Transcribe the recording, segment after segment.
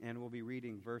and we'll be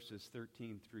reading verses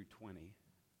 13 through 20.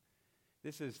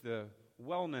 This is the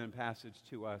well-known passage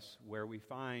to us where we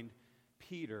find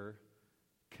Peter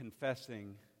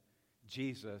confessing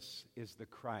Jesus is the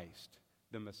Christ,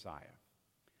 the Messiah.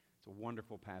 It's a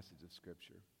wonderful passage of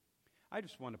Scripture. I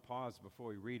just want to pause before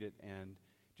we read it and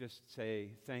just say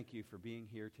thank you for being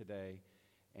here today,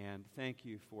 and thank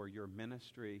you for your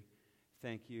ministry.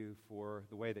 Thank you for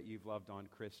the way that you've loved on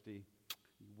Christy.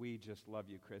 We just love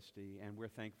you, Christy, and we're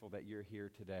thankful that you're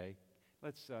here today.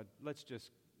 Let's just,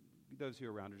 those who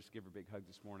are around her, just give her a big hug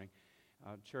this morning.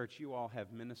 Church, you all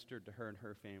have ministered to her and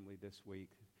her family this week.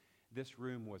 This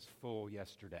room was full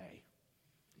yesterday,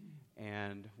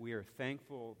 and we are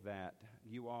thankful that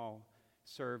you all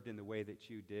served in the way that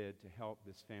you did to help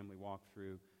this family walk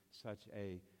through such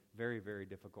a very, very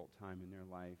difficult time in their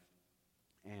life.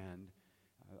 And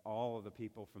all of the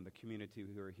people from the community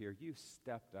who are here, you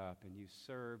stepped up and you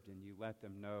served and you let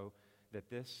them know that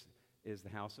this is the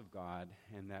house of God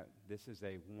and that this is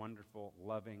a wonderful,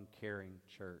 loving, caring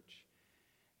church.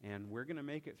 And we're going to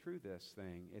make it through this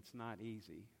thing. It's not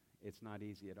easy. It's not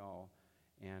easy at all.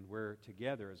 And we're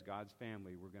together as God's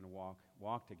family. We're going to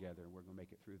walk together, and we're going to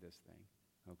make it through this thing,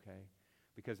 okay?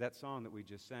 Because that song that we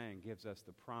just sang gives us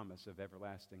the promise of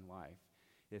everlasting life.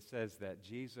 It says that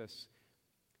Jesus,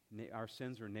 our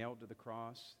sins were nailed to the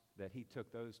cross, that he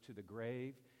took those to the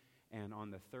grave, and on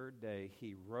the third day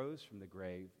he rose from the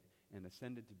grave and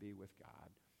ascended to be with God.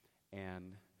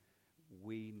 And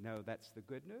we know that's the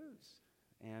good news.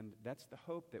 And that's the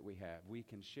hope that we have. We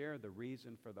can share the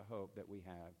reason for the hope that we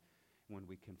have when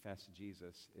we confess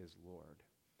Jesus is Lord.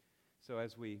 So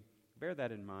as we bear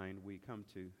that in mind, we come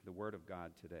to the Word of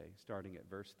God today, starting at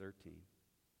verse 13.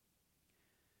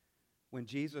 When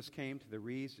Jesus came to the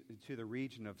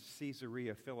region of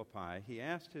Caesarea Philippi, he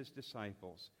asked his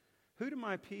disciples, Who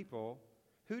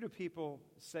do people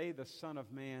say the Son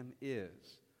of Man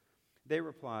is? They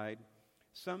replied,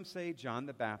 Some say John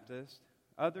the Baptist,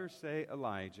 others say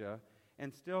Elijah,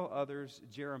 and still others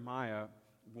Jeremiah,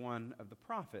 one of the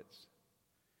prophets.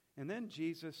 And then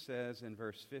Jesus says in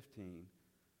verse 15,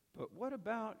 But what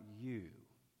about you?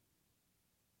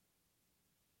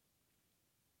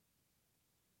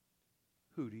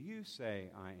 Who do you say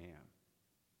I am?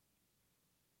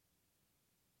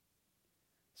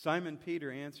 Simon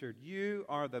Peter answered, You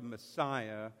are the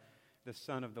Messiah, the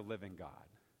Son of the living God.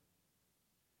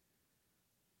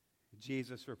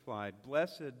 Jesus replied,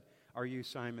 Blessed are you,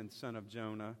 Simon, son of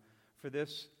Jonah, for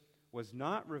this was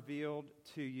not revealed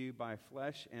to you by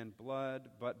flesh and blood,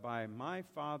 but by my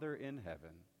Father in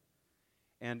heaven.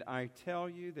 And I tell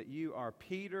you that you are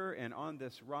Peter, and on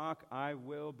this rock I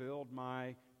will build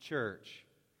my church,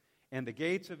 and the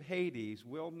gates of Hades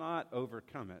will not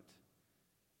overcome it.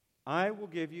 I will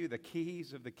give you the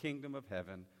keys of the kingdom of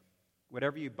heaven.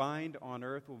 Whatever you bind on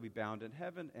earth will be bound in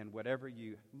heaven, and whatever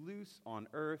you loose on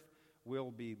earth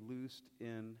will be loosed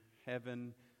in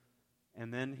heaven.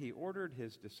 And then he ordered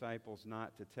his disciples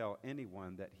not to tell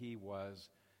anyone that he was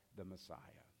the Messiah.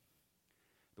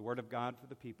 The word of God for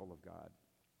the people of God.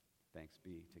 Thanks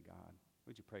be to God.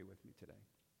 Would you pray with me today?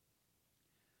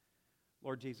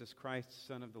 Lord Jesus Christ,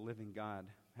 Son of the living God,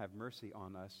 have mercy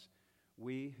on us,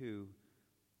 we who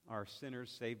are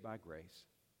sinners saved by grace.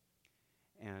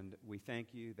 And we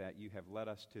thank you that you have led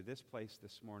us to this place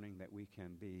this morning that we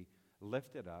can be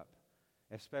lifted up,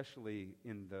 especially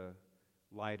in the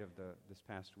light of this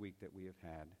past week that we have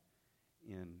had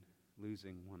in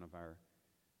losing one of our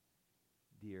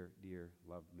dear, dear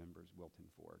loved members, Wilton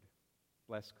Ford.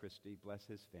 Bless Christy, bless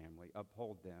his family,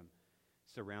 uphold them,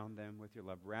 surround them with your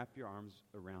love, wrap your arms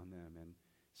around them and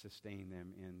sustain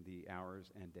them in the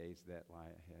hours and days that lie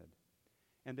ahead.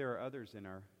 And there are others in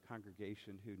our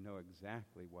congregation who know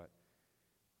exactly what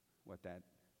that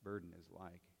burden is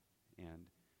like. And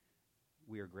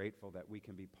we are grateful that we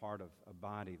can be part of a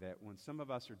body that when some of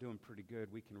us are doing pretty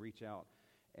good, we can reach out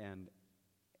and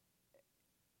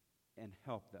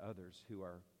help the others who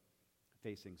are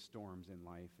facing storms in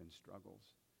life and struggles.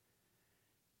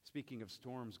 Speaking of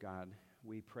storms, God,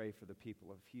 we pray for the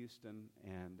people of Houston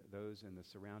and those in the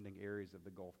surrounding areas of the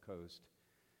Gulf Coast.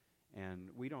 And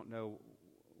we don't know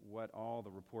what all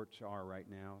the reports are right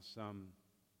now. Some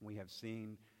we have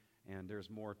seen, and there's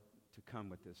more to come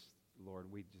with this,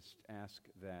 Lord. We just ask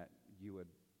that you would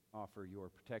offer your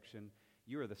protection.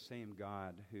 You are the same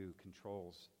God who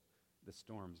controls the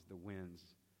storms, the winds,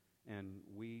 and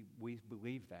we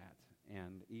believe that.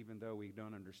 And even though we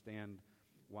don't understand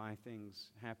why things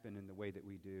happen in the way that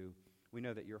we do, we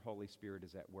know that your Holy Spirit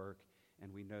is at work,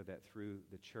 and we know that through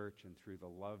the church and through the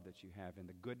love that you have and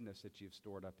the goodness that you've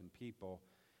stored up in people,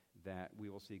 that we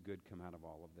will see good come out of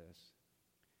all of this.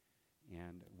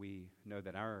 And we know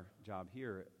that our job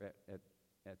here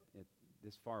at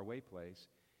this faraway place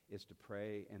is to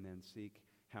pray and then seek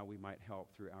how we might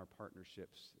help through our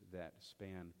partnerships that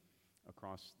span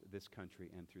across this country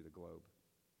and through the globe.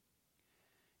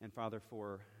 And Father,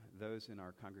 for those in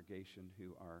our congregation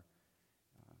who are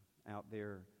out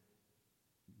there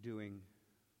doing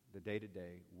the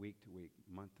day-to-day, week-to-week,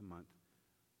 month-to-month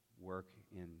work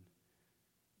in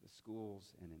the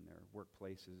schools and in their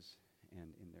workplaces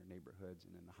and in their neighborhoods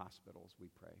and in the hospitals, we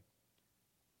pray.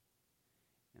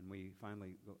 And we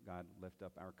finally, God, lift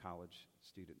up our college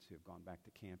students who have gone back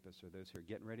to campus or those who are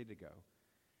getting ready to go,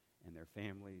 and their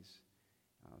families,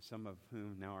 some of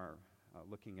whom now are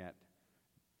looking at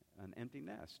an empty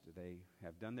nest. They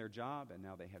have done their job, and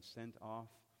now they have sent off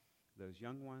those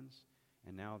young ones,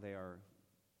 and now they are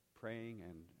praying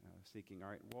and seeking, all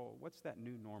right, well, what's that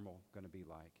new normal going to be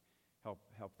like?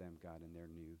 Help them, God, in their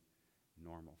new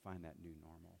normal. Find that new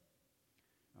normal.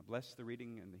 Bless the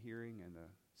reading and the hearing and the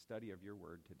study of your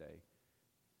word today.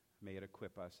 May it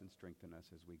equip us and strengthen us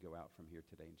as we go out from here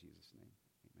today in Jesus' name.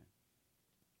 Amen.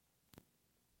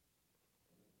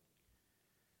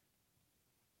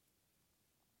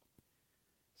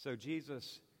 So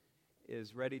Jesus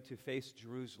is ready to face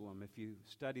Jerusalem. If you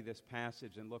study this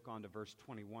passage and look on to verse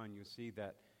 21, you see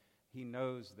that he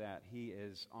knows that he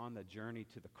is on the journey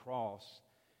to the cross.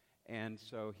 And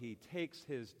so he takes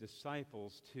his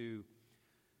disciples to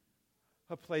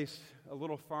a place a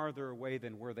little farther away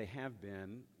than where they have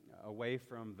been, away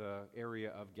from the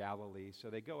area of Galilee. So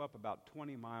they go up about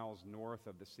 20 miles north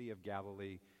of the Sea of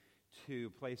Galilee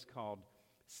to a place called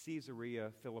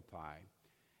Caesarea Philippi.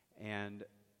 And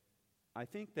I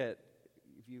think that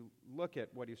if you look at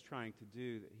what he's trying to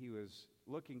do, that he was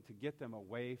looking to get them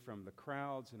away from the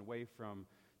crowds and away from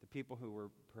the people who were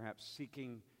perhaps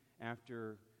seeking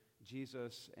after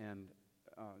Jesus and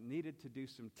needed to do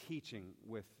some teaching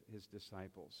with his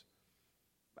disciples.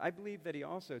 I believe that he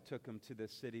also took them to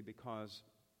this city because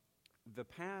the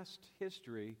past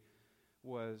history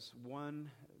was one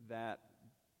that,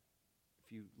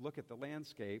 if you look at the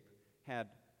landscape, had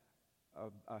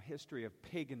a history of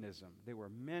paganism. There were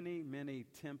many, many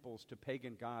temples to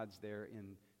pagan gods there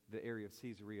in the area of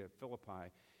Caesarea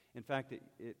Philippi. In fact,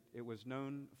 it was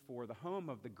known for the home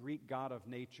of the Greek god of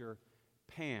nature,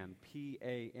 Pan,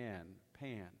 P-A-N,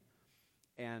 Pan.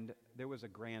 And there was a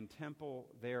grand temple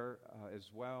there as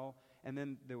well. And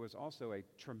then there was also a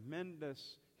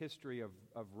tremendous history of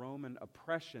Roman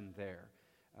oppression there.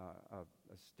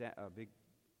 A big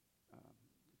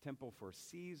temple for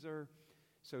Caesar.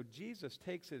 So Jesus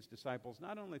takes his disciples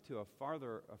not only to a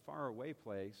far away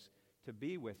place to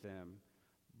be with them,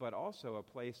 but also a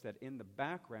place that in the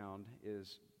background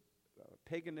is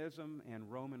paganism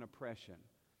and Roman oppression.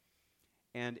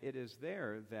 And it is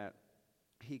there that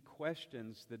he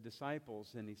questions the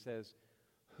disciples and he says,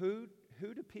 who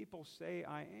do people say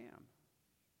I am?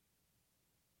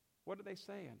 What are they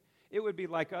saying? It would be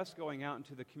like us going out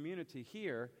into the community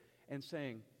here and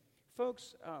saying,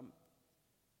 folks,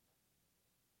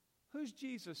 who's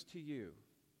Jesus to you?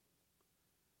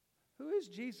 Who is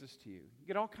Jesus to you? You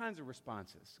get all kinds of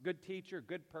responses. Good teacher,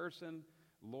 good person,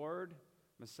 Lord,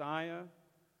 Messiah.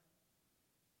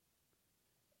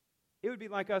 It would be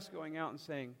like us going out and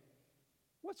saying,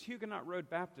 what's Huguenot Road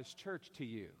Baptist Church to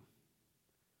you?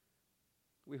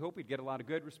 We hope we'd get a lot of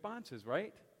good responses,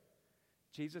 right?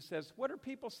 Jesus says, what are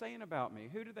people saying about me?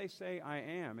 Who do they say I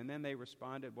am? And then they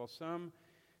responded, well, some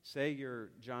say you're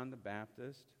John the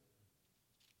Baptist,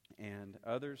 and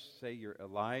others say you're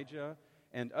Elijah,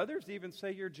 and others even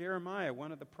say you're Jeremiah,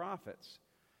 one of the prophets.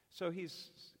 So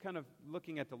he's kind of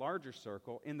looking at the larger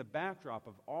circle in the backdrop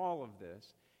of all of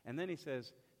this, and then he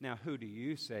says, now who do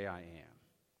you say I am?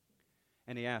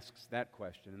 And he asks that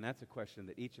question, and that's a question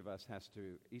that each of us,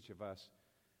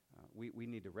 we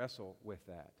need to wrestle with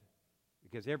that.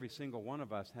 Because every single one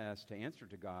of us has to answer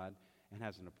to God and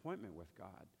has an appointment with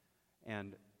God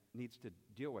and needs to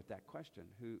deal with that question.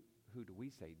 Who do we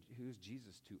say? Who's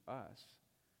Jesus to us?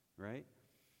 Right?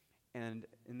 And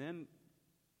then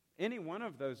any one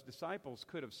of those disciples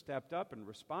could have stepped up and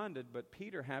responded, but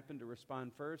Peter happened to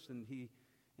respond first, and he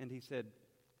said,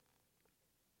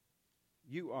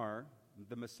 you are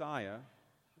the Messiah,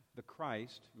 the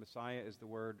Christ. Messiah is the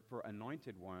word for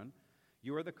anointed one.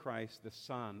 You are the Christ, the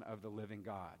Son of the living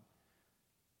God.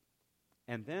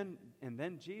 And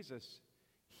then Jesus,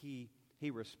 he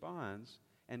responds,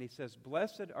 and he says,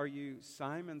 blessed are you,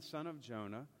 Simon, son of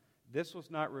Jonah. This was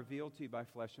not revealed to you by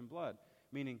flesh and blood.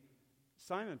 Meaning,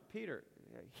 Simon Peter,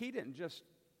 he didn't just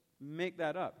make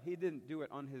that up. He didn't do it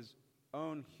on his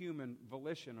own human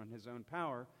volition, on his own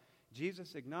power.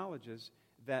 Jesus acknowledges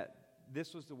that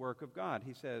this was the work of God.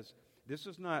 He says, this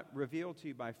was not revealed to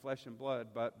you by flesh and blood,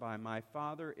 but by my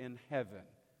Father in heaven.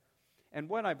 And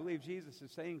what I believe Jesus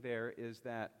is saying there is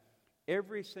that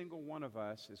every single one of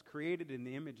us is created in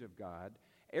the image of God.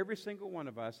 Every single one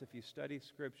of us, if you study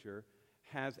Scripture,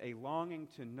 has a longing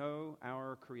to know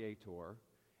our Creator.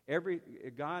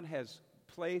 God has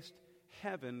placed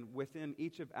heaven within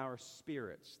each of our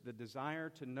spirits, the desire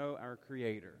to know our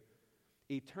Creator.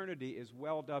 Eternity is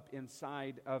welled up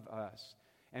inside of us,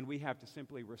 and we have to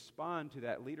simply respond to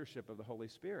that leadership of the Holy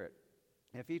Spirit.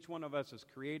 If each one of us is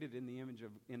created in the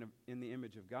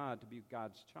image of God to be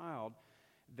God's child,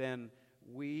 then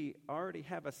we already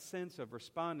have a sense of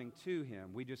responding to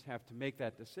Him. We just have to make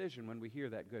that decision when we hear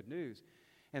that good news.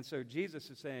 And so Jesus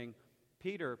is saying,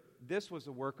 Peter, this was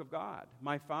a work of God.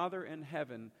 My Father in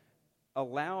heaven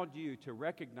allowed you to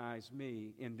recognize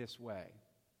me in this way.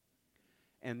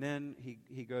 And then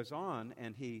he goes on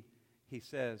and he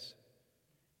says,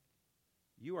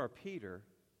 you are Peter,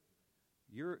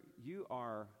 you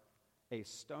are a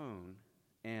stone,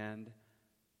 and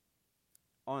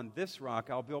on this rock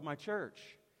I'll build my church.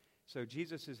 So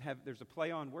Jesus there's a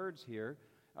play on words here.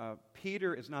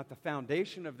 Peter is not the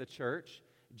foundation of the church.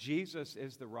 Jesus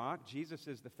is the rock. Jesus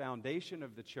is the foundation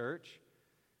of the church.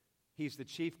 He's the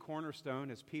chief cornerstone,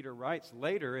 as Peter writes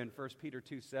later in 1 Peter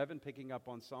 2:7, picking up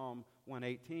on Psalm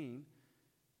 118.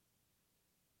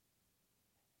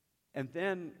 And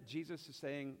then Jesus is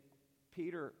saying,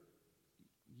 Peter,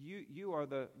 you are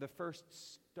the first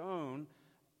stone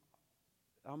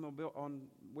on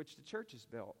which the church is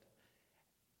built.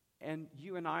 And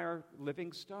you and I are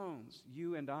living stones.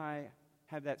 You and I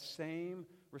have that same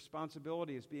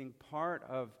responsibility as being part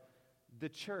of the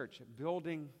church,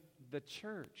 building the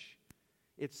church.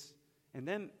 And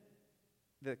then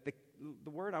the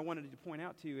word I wanted to point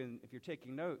out to you, and if you're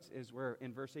taking notes, is where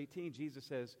in verse 18 Jesus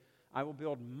says, I will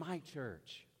build my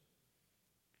church.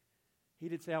 He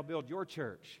didn't say, I'll build your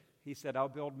church. He said, I'll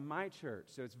build my church.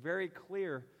 So it's very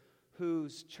clear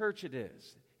whose church it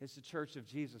is. It's the church of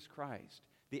Jesus Christ,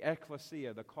 the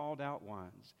ecclesia, the called out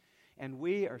ones. And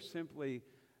we are simply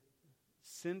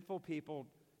sinful people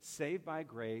saved by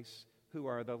grace who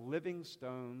are the living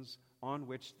stones on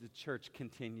which the church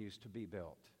continues to be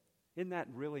built. Isn't that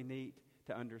really neat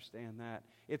to understand that?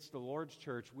 It's the Lord's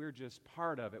church. We're just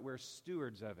part of it. We're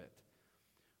stewards of it.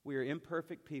 We are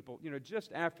imperfect people.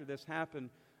 Just after this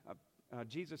happened,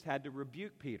 Jesus had to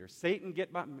rebuke Peter. Satan,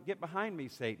 get behind me,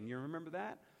 Satan. You remember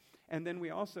that? And then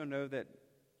we also know that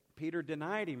Peter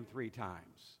denied him 3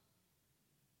 times.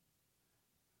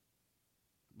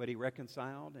 But he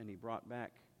reconciled and he brought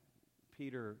back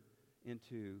Peter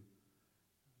into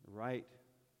the right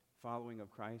following of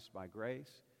Christ by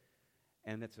grace.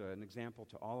 And it's an example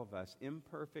to all of us,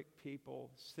 imperfect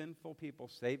people, sinful people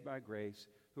saved by grace,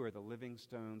 who are the living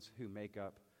stones who make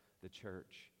up the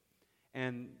church.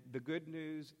 And the good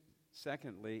news,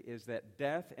 secondly, is that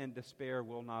death and despair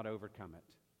will not overcome it.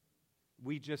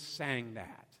 We just sang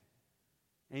that.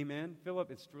 Amen?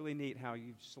 Philip, it's really neat how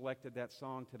you've selected that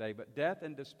song today. But death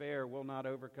and despair will not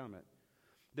overcome it.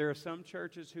 There are some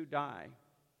churches who die,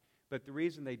 but the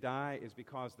reason they die is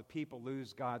because the people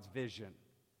lose God's vision.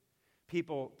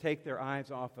 People take their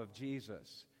eyes off of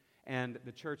Jesus, and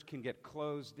the church can get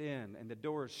closed in, and the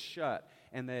doors shut,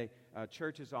 and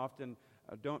churches often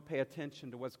don't pay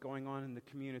attention to what's going on in the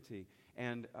community.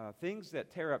 And things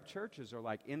that tear up churches are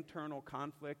like internal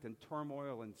conflict and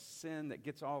turmoil and sin that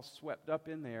gets all swept up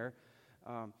in there.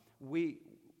 We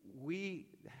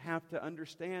have to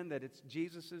understand that it's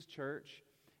Jesus' church,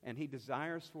 and He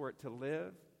desires for it to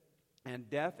live, and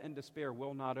death and despair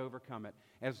will not overcome it.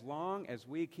 As long as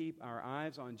we keep our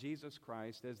eyes on Jesus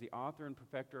Christ as the author and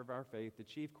perfecter of our faith, the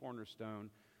chief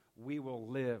cornerstone, we will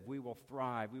live, we will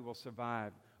thrive, we will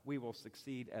survive, we will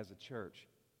succeed as a church.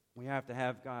 We have to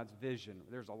have God's vision.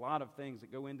 There's a lot of things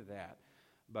that go into that,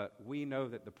 but we know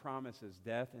that the promise is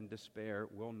death and despair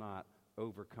will not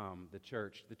overcome the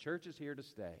church. The church is here to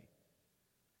stay,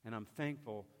 and I'm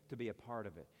thankful to be a part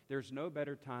of it. There's no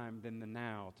better time than the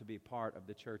now to be part of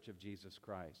the church of Jesus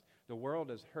Christ. The world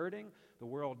is hurting. The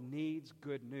world needs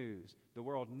good news. The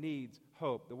world needs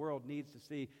hope. The world needs to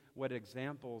see what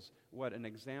an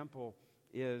example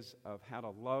is of how to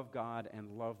love God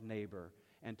and love neighbor,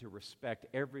 and to respect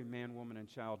every man, woman, and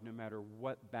child, no matter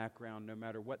what background, no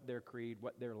matter what their creed,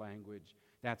 what their language.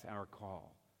 That's our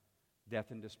call.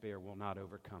 Death and despair will not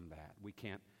overcome that.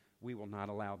 We will not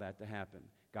allow that to happen.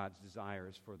 God's desire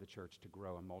is for the church to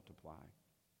grow and multiply.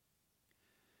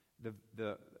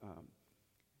 The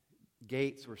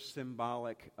gates were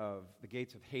symbolic of, the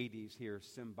gates of Hades here,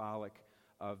 symbolic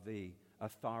of the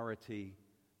authority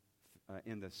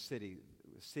in the city.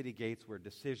 City gates where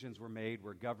decisions were made,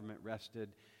 where government rested.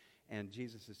 And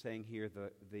Jesus is saying here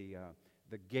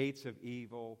the gates of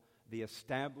evil, the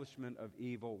establishment of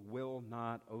evil will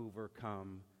not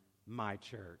overcome my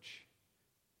church.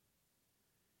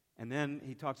 And then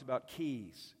he talks about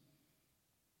keys.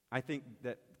 I think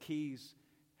that keys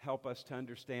help us to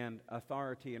understand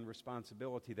authority and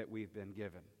responsibility that we've been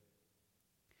given.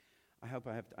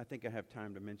 I think I have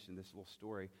time to mention this little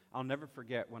story. I'll never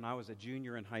forget when I was a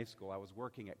junior in high school, I was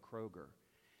working at Kroger.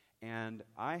 And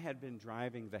I had been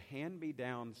driving the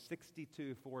hand-me-down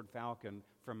 62 Ford Falcon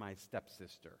from my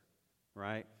stepsister,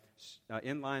 right?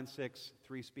 Inline 6,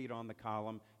 3-speed on the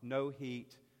column, no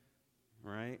heat,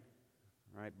 right?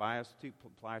 Bias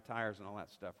 2-ply tires and all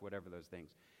that stuff, whatever those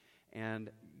things. And,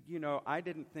 I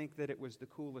didn't think that it was the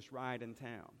coolest ride in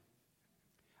town.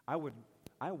 I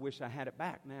wish I had it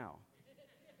back now,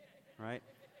 right?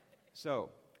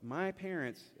 So my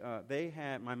parents,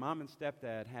 my mom and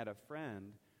stepdad had a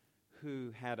friend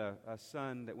who had a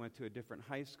son that went to a different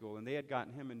high school, and they had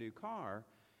gotten him a new car,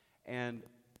 and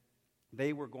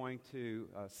they were going to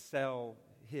sell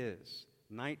his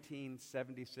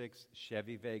 1976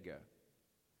 Chevy Vega.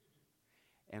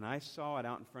 And I saw it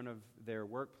out in front of their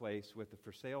workplace with the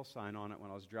for sale sign on it when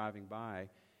I was driving by.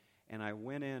 And I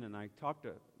went in and I talked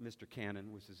to Mr.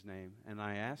 Cannon, was his name, and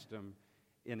I asked him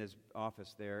in his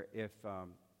office there if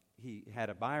he had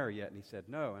a buyer yet, and he said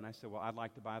no. And I said, well, I'd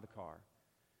like to buy the car.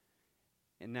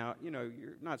 And now,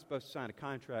 you're not supposed to sign a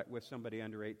contract with somebody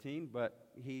under 18, but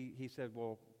he said,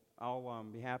 well, I'll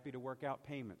be happy to work out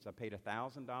payments. I paid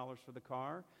 $1,000 for the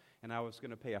car, and I was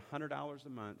going to pay $100 a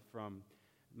month from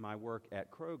my work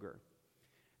at Kroger.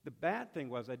 The bad thing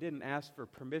was I didn't ask for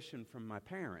permission from my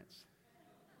parents.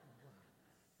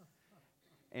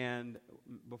 And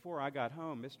before I got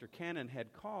home, Mr. Cannon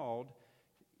had called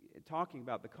talking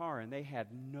about the car, and they had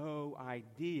no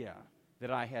idea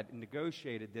that I had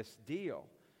negotiated this deal.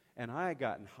 And I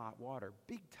got in hot water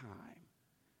big time.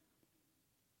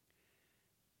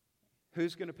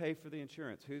 Who's going to pay for the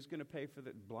insurance? Who's going to pay for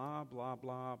the blah, blah,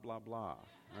 blah, blah, blah,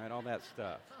 right? All that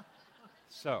stuff.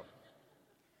 So,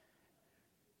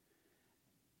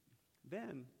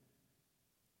 then,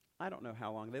 I don't know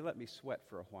how long, they let me sweat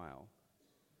for a while.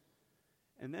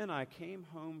 And then I came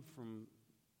home from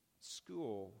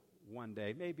school one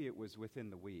day, maybe it was within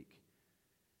the week,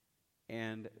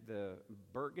 and the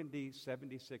Burgundy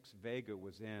 76 Vega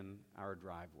was in our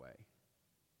driveway. I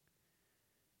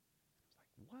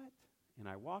was like, what? And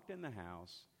I walked in the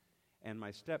house, and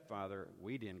my stepfather,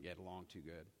 we didn't get along too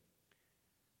good,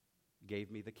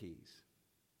 gave me the keys.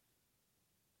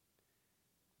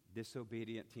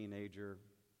 Disobedient teenager,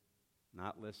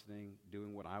 not listening,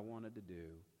 doing what I wanted to do,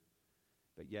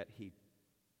 but yet he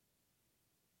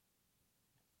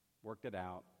worked it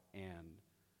out, and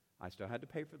I still had to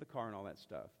pay for the car and all that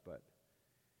stuff, but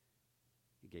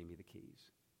he gave me the keys.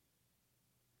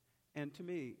 And to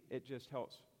me, it just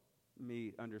helps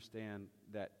me understand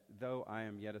that though I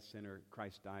am yet a sinner,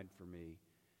 Christ died for me,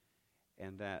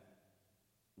 and that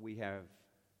we have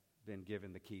been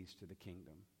given the keys to the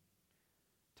kingdom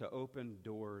to open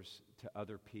doors to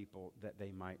other people that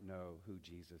they might know who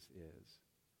Jesus is.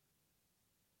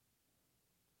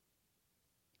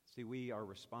 See, we are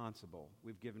responsible.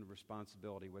 We've given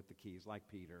responsibility with the keys, like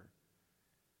Peter.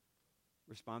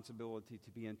 Responsibility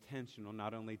to be intentional,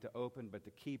 not only to open, but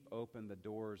to keep open the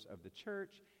doors of the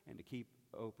church and to keep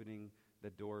opening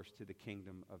the doors to the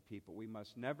kingdom of people. We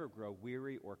must never grow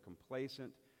weary or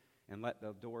complacent and let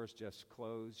the doors just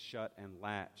close, shut, and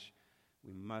latch.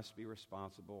 We must be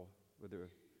responsible with the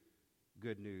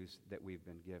good news that we've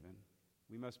been given.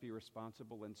 We must be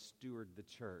responsible and steward the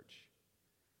church.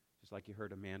 Just like you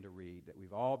heard Amanda read, that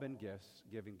we've all been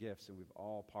given gifts, and we've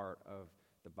all part of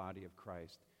the body of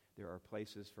Christ. There are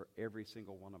places for every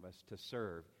single one of us to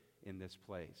serve in this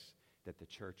place, that the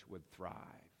church would thrive.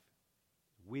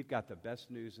 We've got the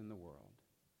best news in the world.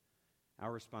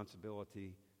 Our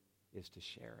responsibility is to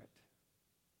share it,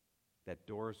 that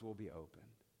doors will be opened,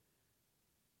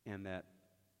 and that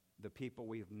the people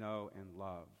we know and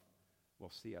love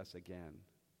will see us again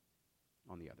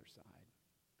on the other side.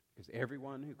 Because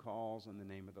everyone who calls on the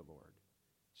name of the Lord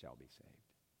shall be saved.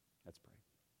 Let's pray.